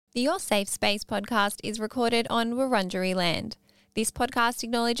The Your Safe Space podcast is recorded on Wurundjeri land. This podcast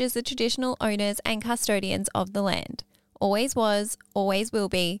acknowledges the traditional owners and custodians of the land. Always was, always will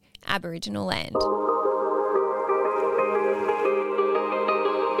be Aboriginal land.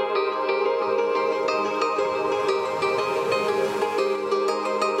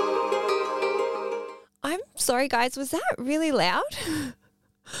 I'm sorry guys, was that really loud?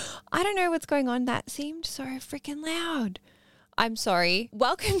 I don't know what's going on. That seemed so freaking loud. I'm sorry.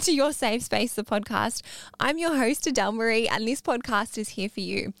 Welcome to Your Safe Space, the podcast. I'm your host, Adele Marie, and this podcast is here for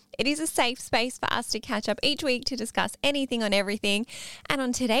you. It is a safe space for us to catch up each week to discuss anything on everything. And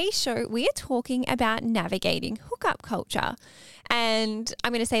on today's show, we are talking about navigating hookup culture. And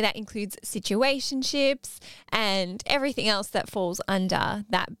I'm going to say that includes situationships and everything else that falls under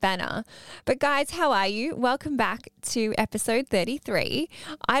that banner. But guys, how are you? Welcome back to episode 33.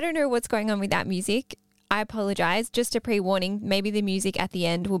 I don't know what's going on with that music. I apologize. Just a pre-warning, maybe the music at the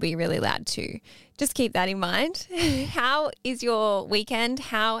end will be really loud too. Just keep that in mind. How is your weekend?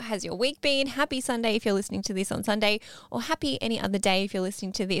 How has your week been? Happy Sunday if you're listening to this on Sunday, or happy any other day if you're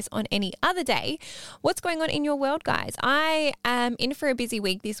listening to this on any other day. What's going on in your world, guys? I am in for a busy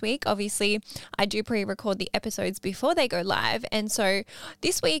week this week. Obviously, I do pre-record the episodes before they go live. And so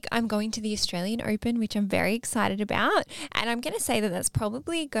this week I'm going to the Australian Open, which I'm very excited about. And I'm going to say that that's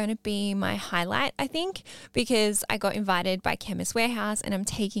probably going to be my highlight, I think, because I got invited by Chemist Warehouse and I'm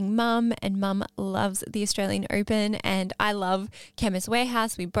taking mum, and mum loves the Australian Open and I love Chemist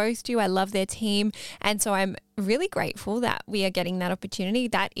Warehouse. We both do. I love their team. And so I'm really grateful that we are getting that opportunity.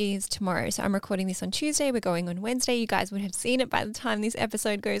 That is tomorrow. So I'm recording this on Tuesday. We're going on Wednesday. You guys would have seen it by the time this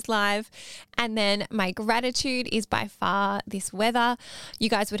episode goes live. And then my gratitude is by far this weather. You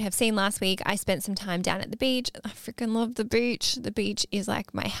guys would have seen last week, I spent some time down at the beach. I freaking love the beach. The beach is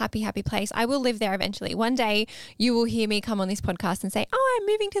like my happy, happy place. I will live there eventually. One day you will hear me come on this podcast and say, oh, I'm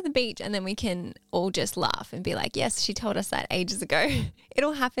moving to the beach. And then we can all just laugh and be like, yes, she told us that ages ago.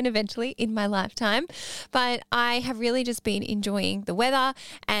 It'll happen eventually in my lifetime. But I have really just been enjoying the weather,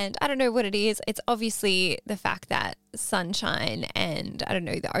 and I don't know what it is. It's obviously the fact that sunshine and I don't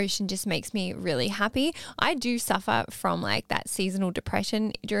know, the ocean just makes me really happy. I do suffer from like that seasonal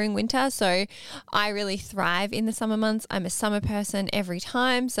depression during winter, so I really thrive in the summer months. I'm a summer person every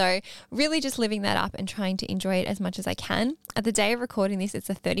time, so really just living that up and trying to enjoy it as much as I can. At the day of recording this, it's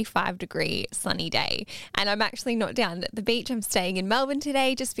a 35-degree sunny day, and I'm actually not down at the beach. I'm staying in Melbourne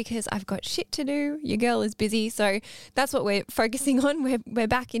today just because I've got shit to do. Your girl is busy, so that's what we're focusing on. We're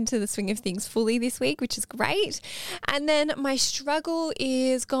back into the swing of things fully this week, which is great. And then my struggle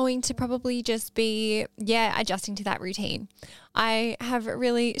is going to probably just be, adjusting to that routine. I have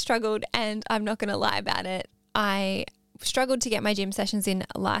really struggled, and I'm not going to lie about it. I struggled to get my gym sessions in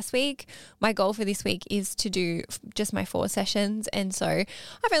last week. My goal for this week is to do just my 4 sessions. And so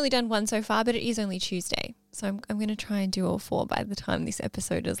I've only done 1 so far, but it is only Tuesday. So I'm going to try and do all 4 by the time this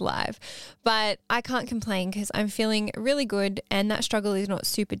episode is live. But I can't complain because I'm feeling really good, and that struggle is not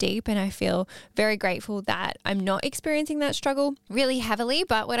super deep, and I feel very grateful that I'm not experiencing that struggle really heavily.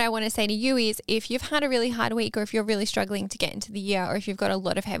 But what I want to say to you is, if you've had a really hard week, or if you're really struggling to get into the year, or if you've got a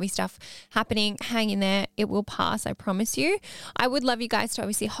lot of heavy stuff happening, hang in there. It will pass, I promise you. I would love you guys to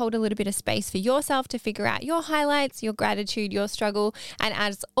obviously hold a little bit of space for yourself to figure out your highlights, your gratitude, your struggle. And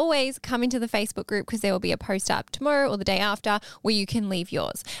as always, come into the Facebook group because there will be a post up tomorrow or the day after where you can leave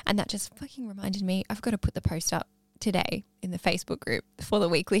yours. And that just fucking reminded me, I've got to put the post up today in the Facebook group for the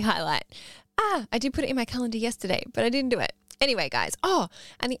weekly highlight. I did put it in my calendar yesterday, but I didn't do it. Anyway, guys. Oh,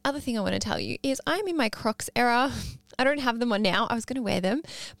 and the other thing I want to tell you is I'm in my Crocs era. I don't have them on now. I was going to wear them,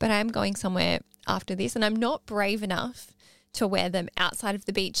 but I am going somewhere after this, and I'm not brave enough to wear them outside of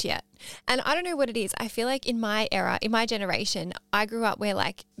the beach yet. And I don't know what it is. I feel like in my era, in my generation, I grew up where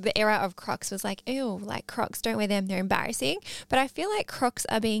like the era of Crocs was like, ew, like Crocs, don't wear them, they're embarrassing. But I feel like Crocs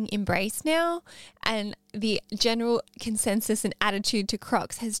are being embraced now, and the general consensus and attitude to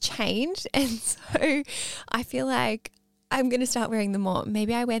Crocs has changed. And so I feel like I'm going to start wearing them more.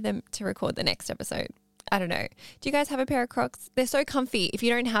 Maybe I wear them to record the next episode. I don't know. Do you guys have a pair of Crocs? They're so comfy. If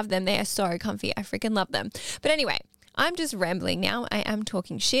you don't have them, they are so comfy. I freaking love them. But anyway, I'm just rambling now. I am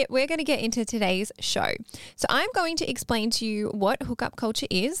talking shit. We're going to get into today's show. So I'm going to explain to you what hookup culture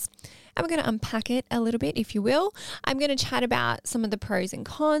is, and we're going to unpack it a little bit, if you will. I'm going to chat about some of the pros and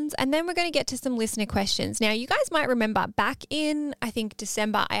cons, and then we're going to get to some listener questions. Now, you guys might remember back in, I think,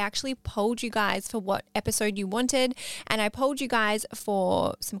 December, I actually polled you guys for what episode you wanted, and I polled you guys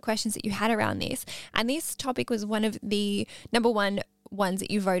for some questions that you had around this. And this topic was one of the number one ones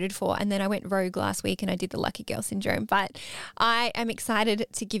that you voted for. And then I went rogue last week and I did the lucky girl syndrome. But I am excited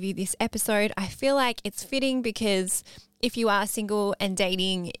to give you this episode. I feel like it's fitting because if you are single and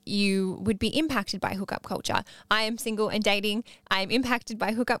dating, you would be impacted by hookup culture. I am single and dating. I am impacted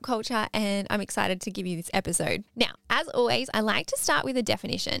by hookup culture, and I'm excited to give you this episode. Now, as always, I like to start with a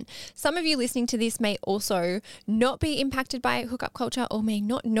definition. Some of you listening to this may also not be impacted by hookup culture or may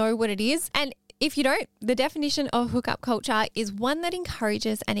not know what it is. And if you don't, the definition of hookup culture is one that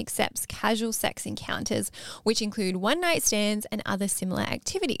encourages and accepts casual sex encounters, which include one-night stands and other similar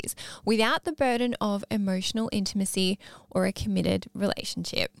activities, without the burden of emotional intimacy or a committed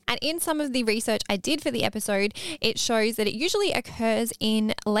relationship. And in some of the research I did for the episode, it shows that it usually occurs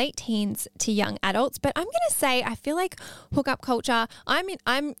in late teens to young adults. But I'm going to say, I feel like hookup culture,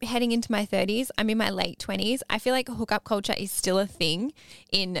 I'm heading into my 30s. I'm in my late 20s. I feel like hookup culture is still a thing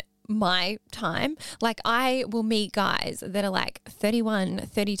in my time. Like, I will meet guys that are like 31,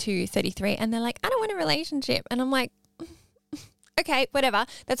 32, 33, and they're like, I don't want a relationship. And I'm like, okay, whatever.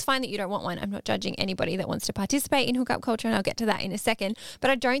 That's fine that you don't want one. I'm not judging anybody that wants to participate in hookup culture, and I'll get to that in a second. But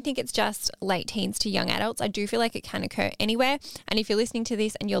I don't think it's just late teens to young adults. I do feel like it can occur anywhere. And if you're listening to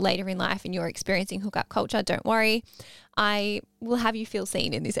this and you're later in life and you're experiencing hookup culture, don't worry. I will have you feel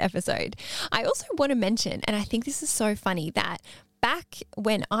seen in this episode. I also want to mention, and I think this is so funny, that back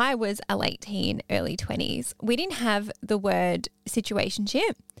when I was a late teen, early 20s, we didn't have the word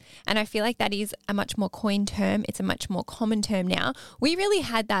situationship. And I feel like that is a much more coined term. It's a much more common term now. We really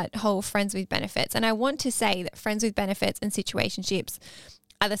had that whole friends with benefits. And I want to say that friends with benefits and situationships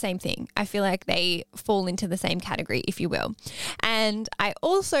are the same thing. I feel like they fall into the same category, if you will. And I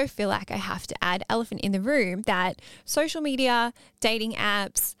also feel like I have to add, elephant in the room, that social media, dating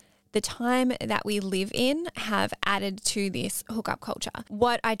apps, the time that we live in have added to this hookup culture.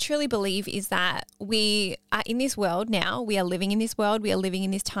 What I truly believe is that we are in this world now. We are living in this world. We are living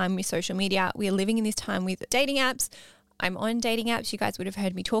in this time with social media. We are living in this time with dating apps. I'm on dating apps. You guys would have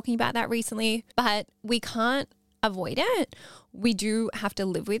heard me talking about that recently, but we can't avoid it. We do have to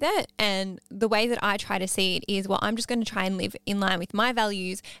live with it. And the way that I try to see it is, well, I'm just going to try and live in line with my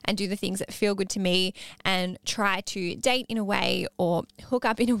values and do the things that feel good to me and try to date in a way or hook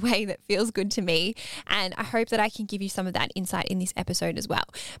up in a way that feels good to me. And I hope that I can give you some of that insight in this episode as well.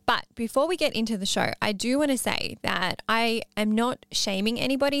 But before we get into the show, I do want to say that I am not shaming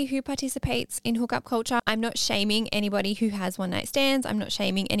anybody who participates in hookup culture. I'm not shaming anybody who has one night stands. I'm not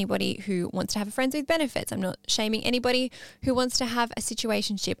shaming anybody who wants to have friends with benefits. I'm not shaming anybody who wants to have a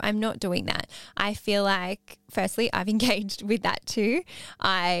situationship. I'm not doing that. I feel like, firstly, I've engaged with that too.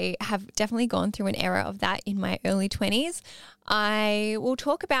 I have definitely gone through an era of that in my early 20s. I will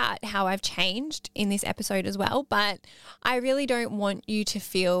talk about how I've changed in this episode as well, but I really don't want you to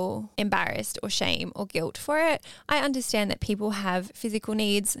feel embarrassed or shame or guilt for it. I understand that people have physical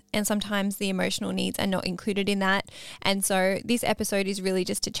needs and sometimes the emotional needs are not included in that. And so this episode is really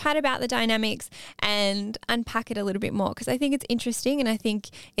just to chat about the dynamics and unpack it a little bit more, because I think it's interesting and I think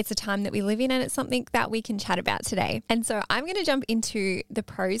it's a time that we live in and it's something that we can chat about today. And so I'm going to jump into the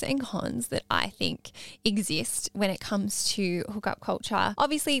pros and cons that I think exist when it comes to hookup culture.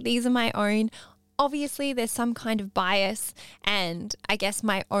 Obviously, these are my own. Obviously, there's some kind of bias and I guess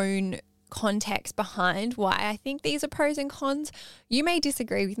my own context behind why I think these are pros and cons. You may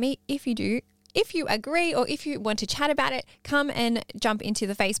disagree with me. If you do, if you agree or if you want to chat about it, come and jump into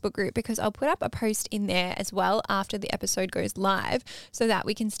the Facebook group, because I'll put up a post in there as well after the episode goes live so that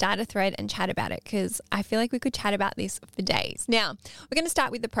we can start a thread and chat about it, because I feel like we could chat about this for days. Now, we're going to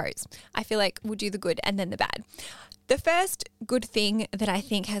start with the pros. I feel like we'll do the good and then the bad. The first good thing that I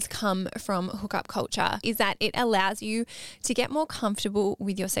think has come from hookup culture is that it allows you to get more comfortable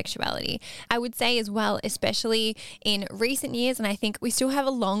with your sexuality. I would say as well, especially in recent years, and I think we still have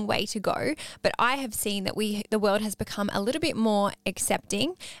a long way to go, but I have seen that the world has become a little bit more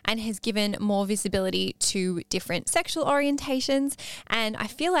accepting and has given more visibility to different sexual orientations. And I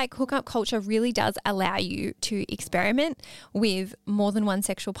feel like hookup culture really does allow you to experiment with more than one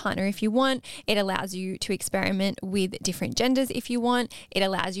sexual partner if you want. It allows you to experiment with different genders if you want. It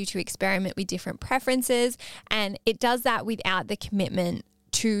allows you to experiment with different preferences, and it does that without the commitment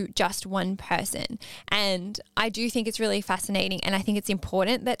to just one person. And I do think it's really fascinating, and I think it's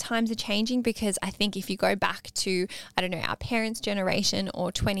important that times are changing, because I think if you go back to, I don't know, our parents' generation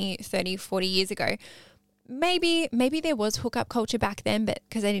or 20, 30, 40 years ago, maybe there was hookup culture back then, but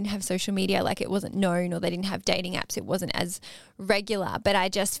because they didn't have social media, like it wasn't known, or they didn't have dating apps, it wasn't as regular. But I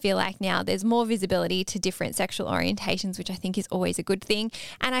just feel like now there's more visibility to different sexual orientations, which I think is always a good thing.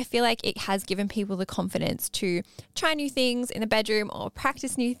 And I feel like it has given people the confidence to try new things in the bedroom, or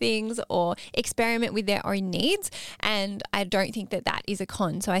practice new things, or experiment with their own needs. And I don't think that that is a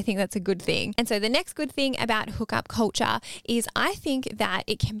con. So I think that's a good thing. And so the next good thing about hookup culture is I think that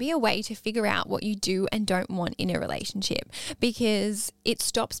it can be a way to figure out what you do and don't want in a relationship, because it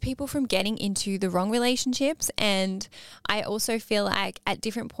stops people from getting into the wrong relationships. And I also feel like at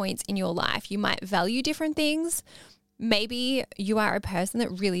different points in your life, you might value different things. Maybe you are a person that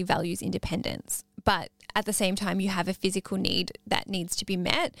really values independence, but at the same time, you have a physical need that needs to be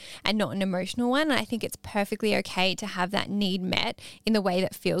met and not an emotional one. And I think it's perfectly okay to have that need met in the way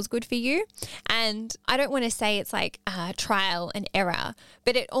that feels good for you. And I don't want to say it's like trial and error,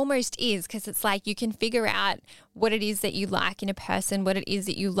 but it almost is, because it's like you can figure out what it is that you like in a person, what it is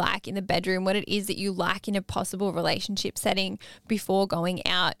that you like in the bedroom, what it is that you like in a possible relationship setting before going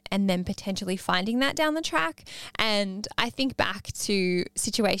out and then potentially finding that down the track. And I think back to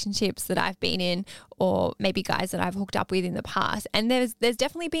situationships that I've been in, or maybe guys that I've hooked up with in the past, and there's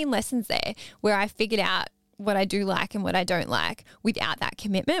definitely been lessons there where I figured out what I do like and what I don't like without that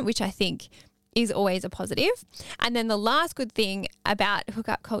commitment, which I think is always a positive. And then the last good thing about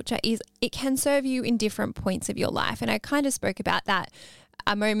hookup culture is it can serve you in different points of your life. And I kind of spoke about that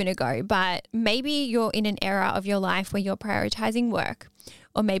a moment ago, but maybe you're in an era of your life where you're prioritizing work,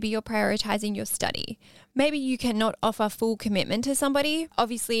 or maybe you're prioritizing your study. Maybe you cannot offer full commitment to somebody.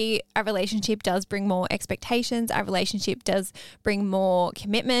 Obviously, a relationship does bring more expectations. A relationship does bring more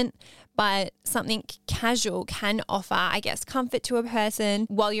commitment, but something casual can offer, I guess, comfort to a person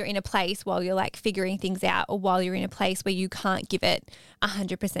while you're in a place, while you're like figuring things out, or while you're in a place where you can't give it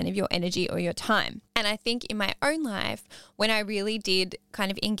 100% of your energy or your time. And I think in my own life, when I really did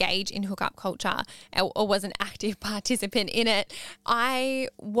kind of engage in hookup culture, or was an active participant in it, I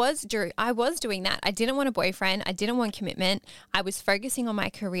was doing that. I didn't want a boyfriend. I didn't want commitment. I was focusing on my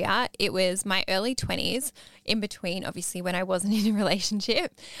career. It was my early 20s, in between, obviously, when I wasn't in a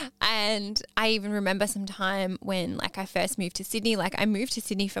relationship. And I even remember some time when like I first moved to Sydney, like I moved to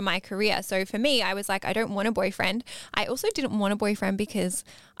Sydney for my career. So for me, I was like, I don't want a boyfriend. I also didn't want a boyfriend because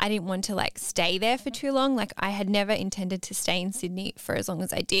I didn't want to like stay there for too long. Like I had never intended to stay in Sydney for as long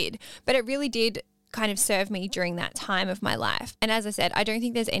as I did, but it really did kind of serve me during that time of my life. And as I said, I don't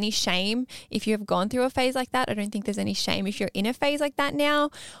think there's any shame if you have gone through a phase like that. I don't think there's any shame if you're in a phase like that now.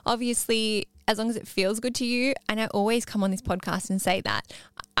 Obviously, as long as it feels good to you. And I always come on this podcast and say that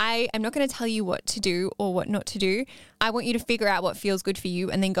I am not going to tell you what to do or what not to do. I want you to figure out what feels good for you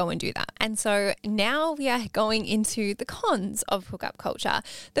and then go and do that. And so now we are going into the cons of hookup culture.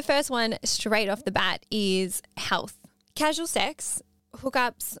 The first one straight off the bat is health. Casual sex,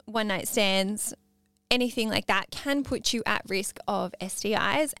 hookups, one night stands, anything like that can put you at risk of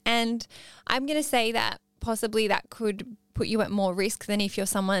STIs. And I'm going to say that possibly that could put you at more risk than if you're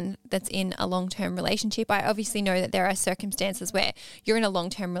someone that's in a long-term relationship. I obviously know that there are circumstances where you're in a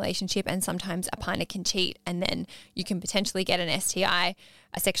long-term relationship and sometimes a partner can cheat and then you can potentially get an STI,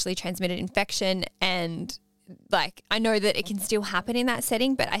 a sexually transmitted infection. And like, I know that it can still happen in that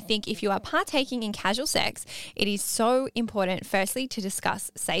setting, but I think if you are partaking in casual sex, it is so important, firstly, to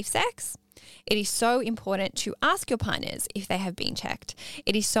discuss safe sex. It is so important to ask your partners if they have been checked.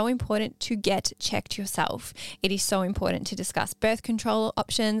 It is so important to get checked yourself. It is so important to discuss birth control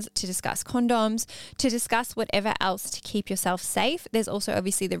options, to discuss condoms, to discuss whatever else to keep yourself safe. There's also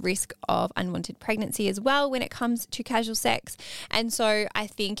obviously the risk of unwanted pregnancy as well when it comes to casual sex. And so I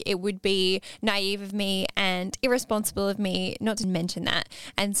think it would be naive of me and irresponsible of me not to mention that.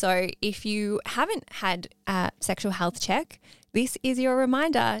 And so if you haven't had a sexual health check, this is your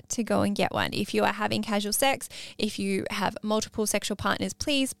reminder to go and get one. If you are having casual sex, if you have multiple sexual partners,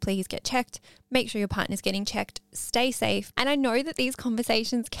 please get checked. Make sure your partner's getting checked. Stay safe. And I know that these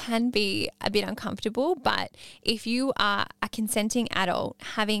conversations can be a bit uncomfortable, but if you are a consenting adult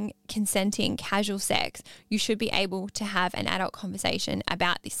having consenting casual sex, you should be able to have an adult conversation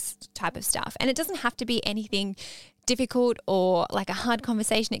about this type of stuff. And it doesn't have to be anything difficult or like a hard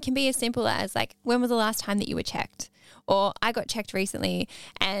conversation. It can be as simple as like, when was the last time that you were checked? Or I got checked recently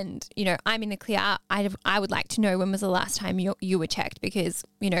and, you know, I'm in the clear. I would like to know when was the last time you were checked, because,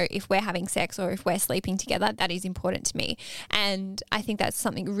 you know, if we're having sex or if we're sleeping together, that is important to me. And I think that's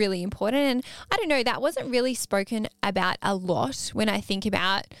something really important. And I don't know, that wasn't really spoken about a lot when I think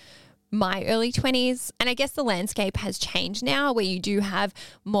about my early 20s. And I guess the landscape has changed now where you do have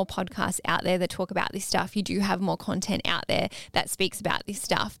more podcasts out there that talk about this stuff. You do have more content out there that speaks about this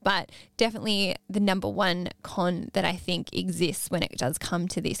stuff. But definitely the number one con that I think exists when it does come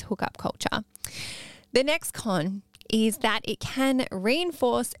to this hookup culture. The next con is that it can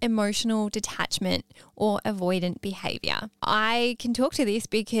reinforce emotional detachment or avoidant behavior. I can talk to this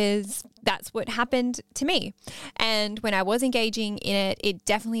because that's what happened to me. And when I was engaging in it, it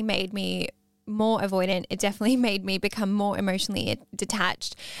definitely made me more avoidant. It definitely made me become more emotionally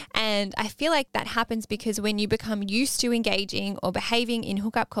detached. And I feel like that happens because when you become used to engaging or behaving in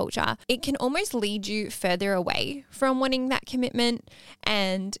hookup culture, it can almost lead you further away from wanting that commitment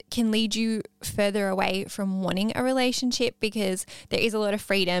and can lead you further away from wanting a relationship because there is a lot of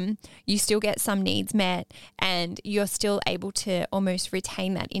freedom. You still get some needs met and you're still able to almost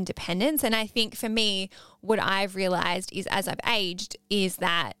retain that independence. And I think for me, what I've realized is as I've aged is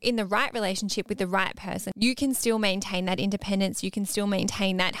that in the right relationship with the right person, you can still maintain that independence. You can still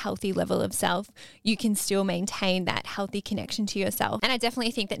maintain that healthy level of self. You can still maintain that healthy connection to yourself. And I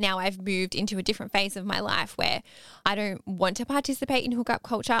definitely think that now I've moved into a different phase of my life where I don't want to participate in hookup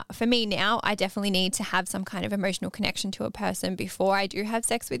culture. For me now, I definitely need to have some kind of emotional connection to a person before I do have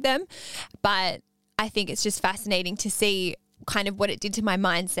sex with them. But I think it's just fascinating to see kind of what it did to my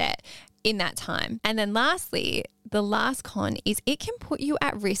mindset in that time. And then lastly, the last con is it can put you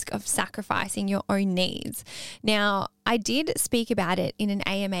at risk of sacrificing your own needs. Now, I did speak about it in an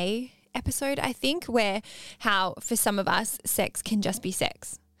AMA episode, I think, where how for some of us, sex can just be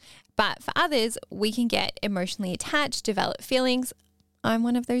sex. But for others, we can get emotionally attached, develop feelings. I'm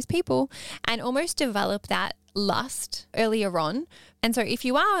one of those people, and almost develop that lust earlier on. And so if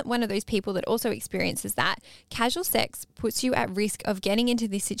you are one of those people that also experiences that, casual sex puts you at risk of getting into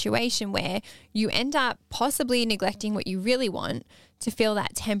this situation where you end up possibly neglecting what you really want to feel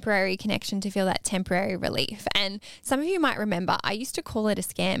that temporary connection, to feel that temporary relief. And some of you might remember, I used to call it a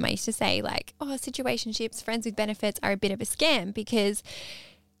scam. I used to say like, oh, situationships, friends with benefits are a bit of a scam because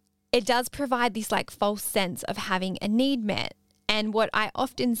it does provide this like false sense of having a need met. And what I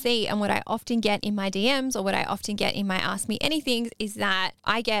often see and what I often get in my DMs or what I often get in my Ask Me Anythings is that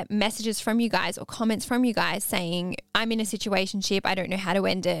I get messages from you guys or comments from you guys saying, I'm in a situationship, I don't know how to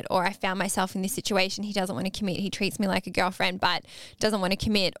end it, or I found myself in this situation, he doesn't want to commit, he treats me like a girlfriend but doesn't want to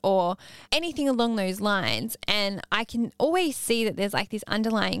commit, or anything along those lines. And I can always see that there's like this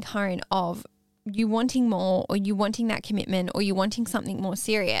underlying current of you wanting more or you wanting that commitment or you wanting something more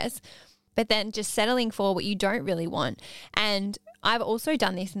serious, but then just settling for what you don't really want. And I've also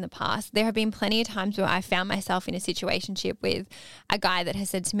done this in the past. There have been plenty of times where I found myself in a situationship with a guy that has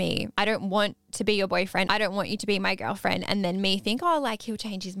said to me, I don't want to be your boyfriend. I don't want you to be my girlfriend. And then me think, oh, like he'll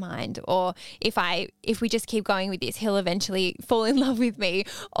change his mind. Or if we just keep going with this, he'll eventually fall in love with me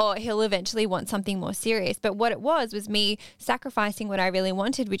or he'll eventually want something more serious. But what it was me sacrificing what I really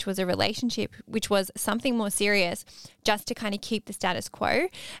wanted, which was a relationship, which was something more serious just to kind of keep the status quo.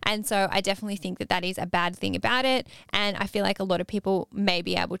 And so I definitely think that that is a bad thing about it. And I feel like a lot of people may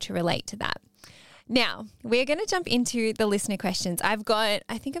be able to relate to that. Now, we're going to jump into the listener questions. I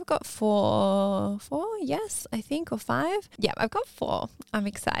think I've got four, yes, I think, or five. Yeah, I've got four. I'm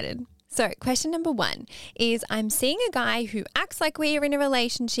excited. So question number 1 is, I'm seeing a guy who acts like we are in a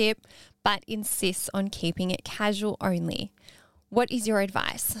relationship, but insists on keeping it casual only. What is your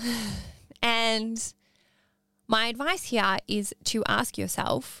advice? And my advice here is to ask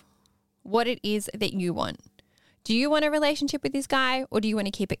yourself what it is that you want. Do you want a relationship with this guy or do you want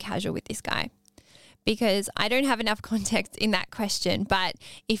to keep it casual with this guy? Because I don't have enough context in that question, but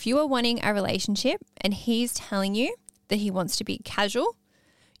if you are wanting a relationship and he's telling you that he wants to be casual,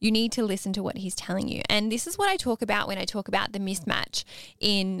 you need to listen to what he's telling you. And this is what I talk about when I talk about the mismatch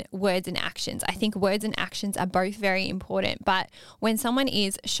in words and actions. I think words and actions are both very important, but when someone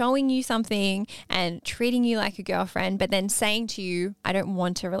is showing you something and treating you like a girlfriend, but then saying to you, I don't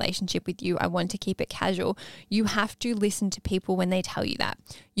want a relationship with you, I want to keep it casual, you have to listen to people when they tell you that.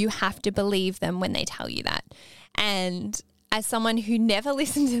 You have to believe them when they tell you that. And as someone who never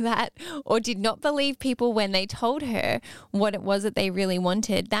listened to that or did not believe people when they told her what it was that they really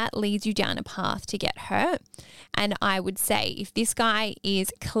wanted, that leads you down a path to get hurt. And I would say if this guy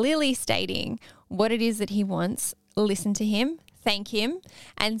is clearly stating what it is that he wants, listen to him, thank him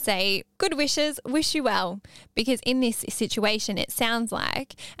and say, good wishes, wish you well. Because in this situation, it sounds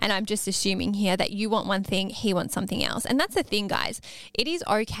like, and I'm just assuming here, that you want one thing, he wants something else. And that's the thing, guys. It is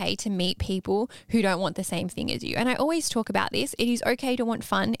okay to meet people who don't want the same thing as you. And I always talk about this. It is okay to want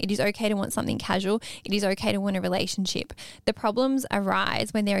fun. It is okay to want something casual. It is okay to want a relationship. The problems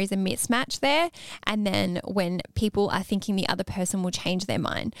arise when there is a mismatch there, and then when people are thinking the other person will change their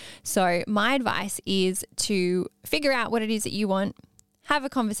mind. So my advice is to figure out what it is that you want. Have a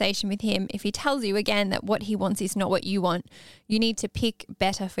conversation with him. If he tells you again that what he wants is not what you want, you need to pick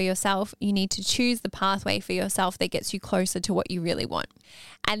better for yourself. You need to choose the pathway for yourself that gets you closer to what you really want.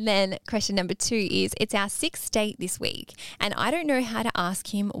 And then question number 2 is, it's our 6th date this week, and I don't know how to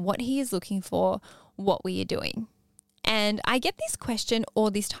ask him what he is looking for, what we are doing. And I get this question, or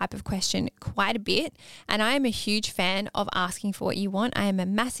this type of question, quite a bit. And I am a huge fan of asking for what you want. I am a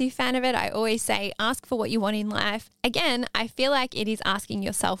massive fan of it. I always say, ask for what you want in life. Again, I feel like it is asking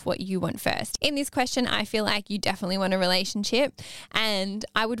yourself what you want first. In this question, I feel like you definitely want a relationship. And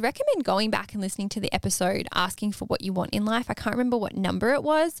I would recommend going back and listening to the episode, asking for what you want in life. I can't remember what number it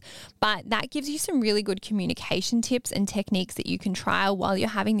was, but that gives you some really good communication tips and techniques that you can trial while you're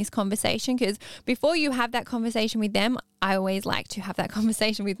having this conversation. Because before you have that conversation with them, I always like to have that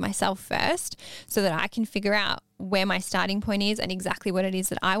conversation with myself first so that I can figure out where my starting point is and exactly what it is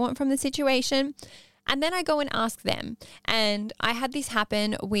that I want from the situation. And then I go and ask them. And I had this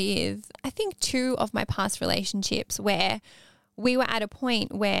happen with, I think, 2 of my past relationships where we were at a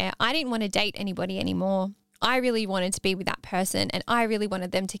point where I didn't want to date anybody anymore. I really wanted to be with that person and I really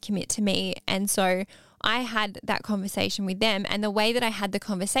wanted them to commit to me. And so I had that conversation with them. And the way that I had the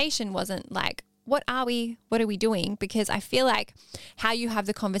conversation wasn't like, what are we? What are we doing? Because I feel like how you have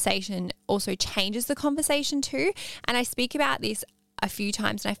the conversation also changes the conversation too. And I speak about this a few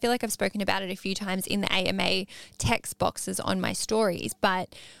times, and I feel like I've spoken about it a few times in the AMA text boxes on my stories,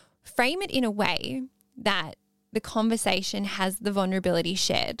 but frame it in a way that the conversation has the vulnerability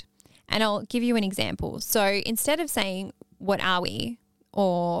shared. And I'll give you an example. So instead of saying, what are we?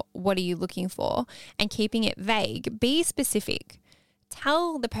 Or what are you looking for? And keeping it vague, be specific.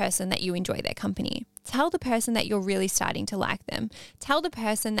 Tell the person that you enjoy their company. Tell the person that you're really starting to like them. Tell the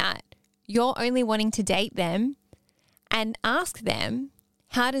person that you're only wanting to date them, and ask them,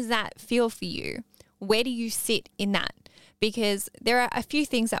 how does that feel for you? Where do you sit in that? Because there are a few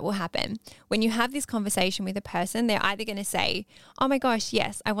things that will happen. When you have this conversation with a person, they're either going to say, oh my gosh,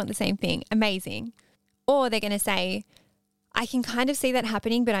 yes, I want the same thing. Amazing. Or they're going to say, I can kind of see that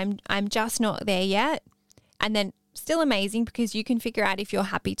happening, but I'm just not there yet. And then still amazing, because you can figure out if you're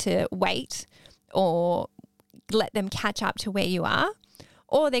happy to wait or let them catch up to where you are.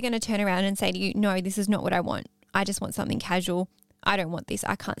 Or they're going to turn around and say to you, no, this is not what I want. I just want something casual. I don't want this.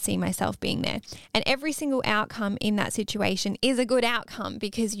 I can't see myself being there. And every single outcome in that situation is a good outcome,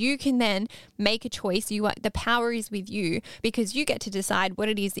 because you can then make a choice. The power is with you, because you get to decide what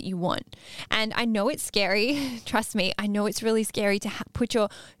it is that you want. And I know it's scary. Trust me. I know it's really scary to put your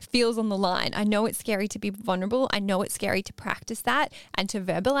feels on the line. I know it's scary to be vulnerable. I know it's scary to practice that and to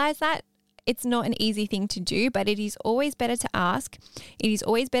verbalize that. It's not an easy thing to do, but it is always better to ask. It is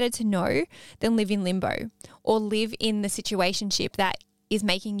always better to know than live in limbo or live in the situationship that is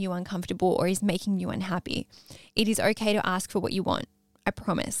making you uncomfortable or is making you unhappy. It is okay to ask for what you want. I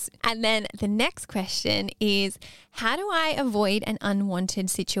promise. And then the next question is, how do I avoid an unwanted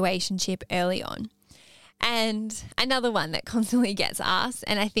situationship early on? And another one that constantly gets asked,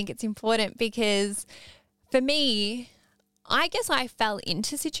 and I think it's important because for me, I guess I fell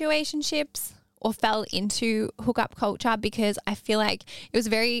into situationships or fell into hookup culture because I feel like it was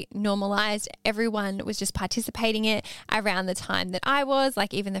very normalized. Everyone was just participating in it around the time that I was,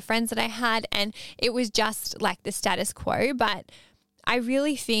 like even the friends that I had, and it was just like the status quo. But I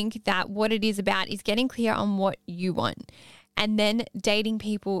really think that what it is about is getting clear on what you want and then dating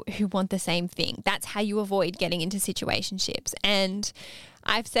people who want the same thing. That's how you avoid getting into situationships. And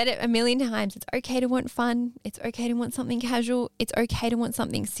I've said it a million times. It's okay to want fun. It's okay to want something casual. It's okay to want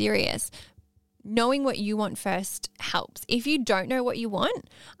something serious. Knowing what you want first helps. If you don't know what you want,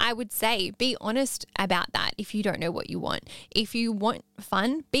 I would say be honest about that if you don't know what you want. If you want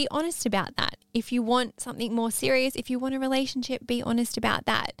fun, be honest about that. If you want something more serious, if you want a relationship, be honest about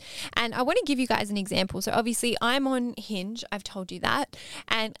that. And I want to give you guys an example. So obviously I'm on Hinge. I've told you that.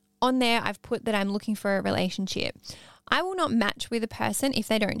 And on there, I've put that I'm looking for a relationship. I will not match with a person if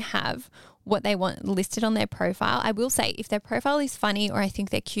they don't have what they want listed on their profile. I will say if their profile is funny or I think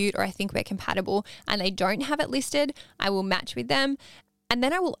they're cute or I think we're compatible and they don't have it listed, I will match with them. And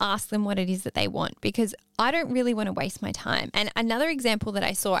then I will ask them what it is that they want, because I don't really want to waste my time. And another example that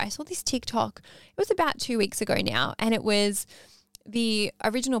I saw this TikTok, it was about 2 weeks ago now, and it was the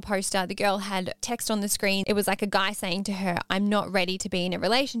original poster. The girl had text on the screen. It was like a guy saying to her, "I'm not ready to be in a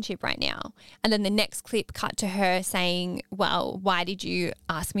relationship right now." And then the next clip cut to her saying, "Well, why did you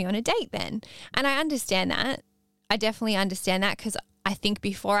ask me on a date then?" And I understand that. I definitely understand that, because I think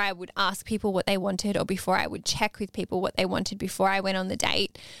before I would ask people what they wanted, or before I would check with people what they wanted before I went on the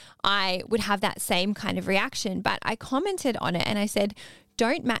date, I would have that same kind of reaction. But I commented on it and I said,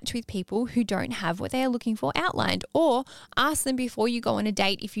 don't match with people who don't have what they are looking for outlined, or ask them before you go on a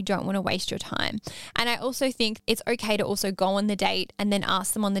date if you don't want to waste your time. And I also think it's okay to also go on the date and then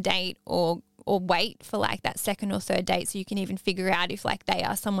ask them on the date, or wait for like that second or third date so you can even figure out if like they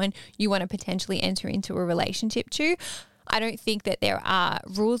are someone you want to potentially enter into a relationship to. I don't think that there are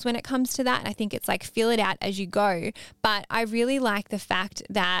rules when it comes to that. I think it's like feel it out as you go. But I really like the fact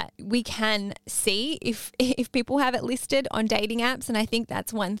that we can see if people have it listed on dating apps. And I think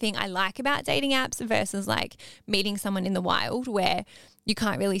that's one thing I like about dating apps versus like meeting someone in the wild, where you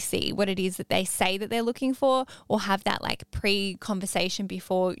can't really see what it is that they say that they're looking for, or have that like pre-conversation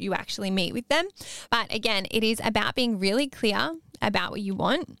before you actually meet with them. But again, it is about being really clear about what you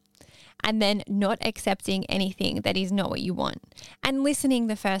want, and then not accepting anything that is not what you want, and listening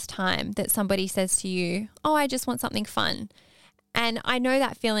the first time that somebody says to you, "Oh, I just want something fun." And I know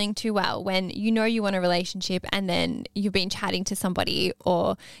that feeling too well, when you know you want a relationship and then you've been chatting to somebody,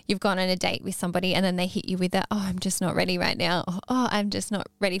 or you've gone on a date with somebody and then they hit you with that, "Oh, I'm just not ready right now," or, "Oh, I'm just not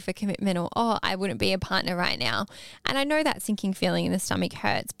ready for commitment," or, "Oh, I wouldn't be a partner right now." And I know that sinking feeling in the stomach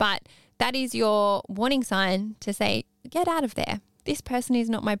hurts, but that is your warning sign to say, get out of there. This person is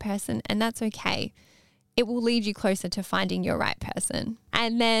not my person, and that's okay. It will lead you closer to finding your right person.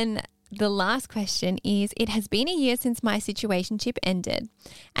 And then the last question is, it has been a year since my situationship ended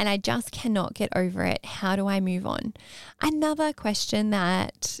and I just cannot get over it. How do I move on? Another question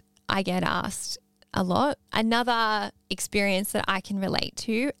that I get asked a lot, another experience that I can relate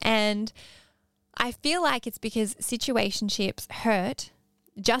to. And I feel like it's because situationships hurt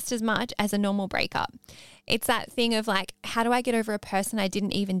just as much as a normal breakup. It's that thing of like, how do I get over a person I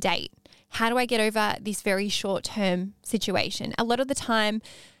didn't even date? How do I get over this very short-term situation? A lot of the time,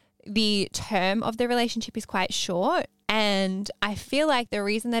 the term of the relationship is quite short, and I feel like the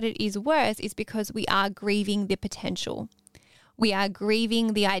reason that it is worse is because we are grieving the potential. We are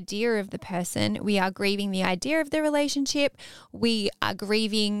grieving the idea of the person. We are grieving the idea of the relationship. We are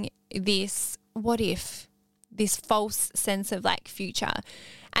grieving this what if, this false sense of like future.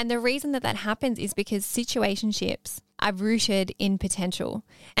 And the reason that happens is because situationships are rooted in potential.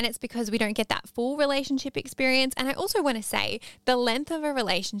 And it's because we don't get that full relationship experience. And I also want to say the length of a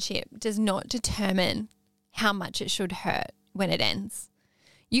relationship does not determine how much it should hurt when it ends.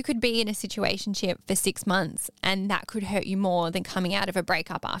 You could be in a situationship for 6 months and that could hurt you more than coming out of a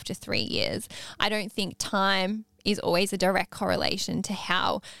breakup after 3 years. I don't think time is always a direct correlation to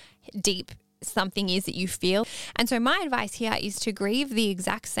how deep something is that you feel. And so my advice here is to grieve the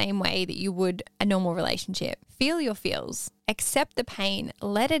exact same way that you would a normal relationship. Feel your feels, accept the pain,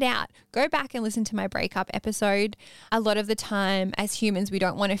 let it out. Go back and listen to my breakup episode. A lot of the time as humans, we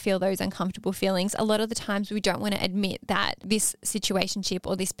don't want to feel those uncomfortable feelings. A lot of the times we don't want to admit that this situationship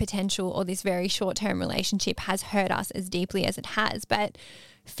or this potential or this very short-term relationship has hurt us as deeply as it has. But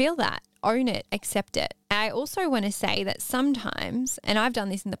feel that, own it, accept it. I also want to say that sometimes, and I've done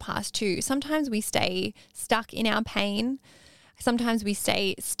this in the past too, sometimes we stay stuck in our pain. Sometimes we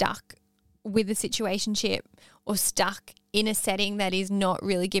stay stuck with the situationship or stuck in a setting that is not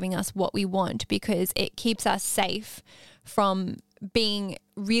really giving us what we want because it keeps us safe from being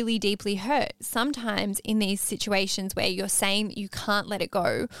really deeply hurt. Sometimes in these situations where you're saying that you can't let it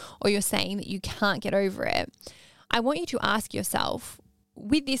go or you're saying that you can't get over it, I want you to ask yourself,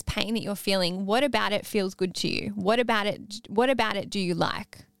 with this pain that you're feeling, what about it feels good to you? What about it do you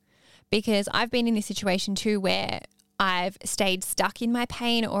like? Because I've been in this situation too where I've stayed stuck in my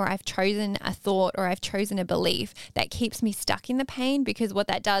pain, or I've chosen a thought or I've chosen a belief that keeps me stuck in the pain, because what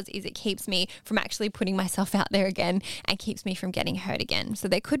that does is it keeps me from actually putting myself out there again and keeps me from getting hurt again. So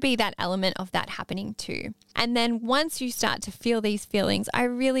there could be that element of that happening too. And then once you start to feel these feelings, I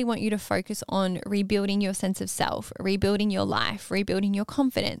really want you to focus on rebuilding your sense of self, rebuilding your life, rebuilding your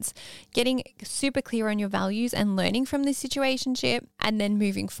confidence, getting super clear on your values and learning from this situationship, and then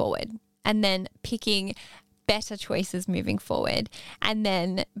moving forward, and then picking better choices moving forward, and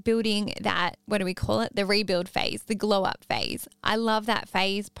then building that, what do we call it? The rebuild phase, the glow up phase. I love that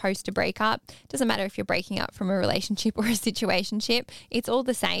phase post a breakup. Doesn't matter if you're breaking up from a relationship or a situationship, it's all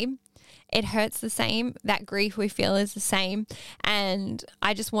the same. It hurts the same. That grief we feel is the same. And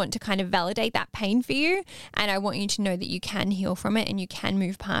I just want to kind of validate that pain for you. And I want you to know that you can heal from it and you can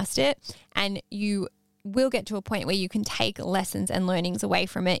move past it. And you will get to a point where you can take lessons and learnings away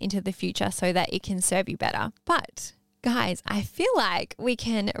from it into the future so that it can serve you better. But guys, I feel like we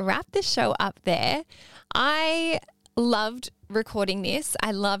can wrap this show up there. I loved recording this.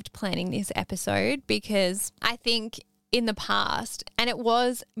 I loved planning this episode because I think in the past, and it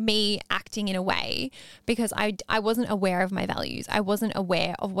was me acting in a way because I wasn't aware of my values. I wasn't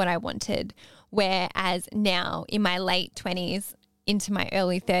aware of what I wanted. Whereas now in my late 20s, into my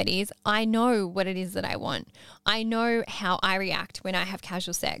early 30s, I know what it is that I want. I know how I react when I have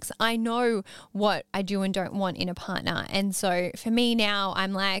casual sex. I know what I do and don't want in a partner. And so for me now,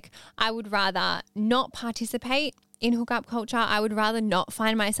 I'm like, I would rather not participate in hookup culture. I would rather not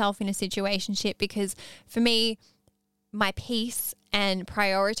find myself in a situationship because for me, my peace and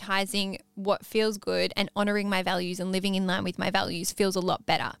prioritizing what feels good and honoring my values and living in line with my values feels a lot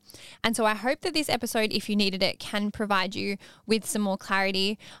better. And so I hope that this episode, if you needed it, can provide you with some more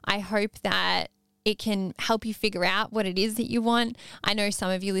clarity. I hope that it can help you figure out what it is that you want. I know some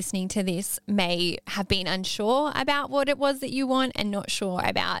of you listening to this may have been unsure about what it was that you want and not sure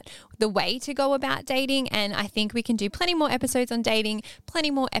about the way to go about dating. And I think we can do plenty more episodes on dating, plenty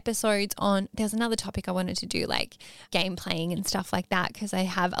more episodes on, there's another topic I wanted to do, like game playing and stuff like that, because I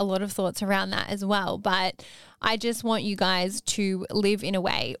have a lot of thoughts around that as well. But I just want you guys to live in a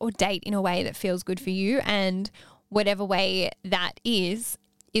way or date in a way that feels good for you, and whatever way that is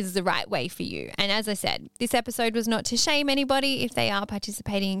the right way for you. And as I said, this episode was not to shame anybody if they are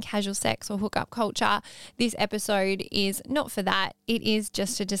participating in casual sex or hookup culture. This episode is not for that. It is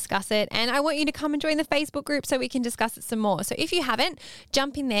just to discuss it. And I want you to come and join the Facebook group so we can discuss it some more. So if you haven't,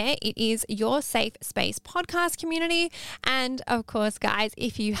 jump in there. It is your safe space podcast community. And of course, guys,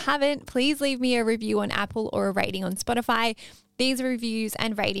 if you haven't, please leave me a review on Apple or a rating on Spotify. These reviews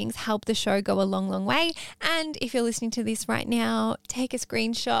and ratings help the show go a long, long way. And if you're listening to this right now, take a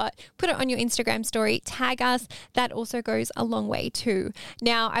screenshot, put it on your Instagram story, tag us. That also goes a long way too.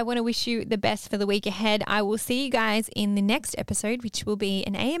 Now, I want to wish you the best for the week ahead. I will see you guys in the next episode, which will be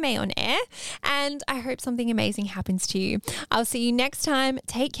an AMA on air. And I hope something amazing happens to you. I'll see you next time.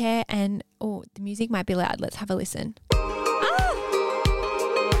 Take care. And, oh, the music might be loud. Let's have a listen.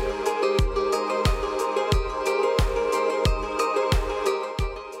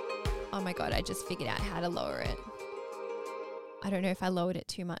 Oh my God, I just figured out how to lower it. I don't know if I lowered it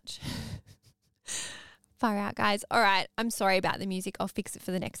too much. Far out, guys. All right, I'm sorry about the music. I'll fix it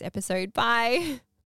for the next episode. Bye.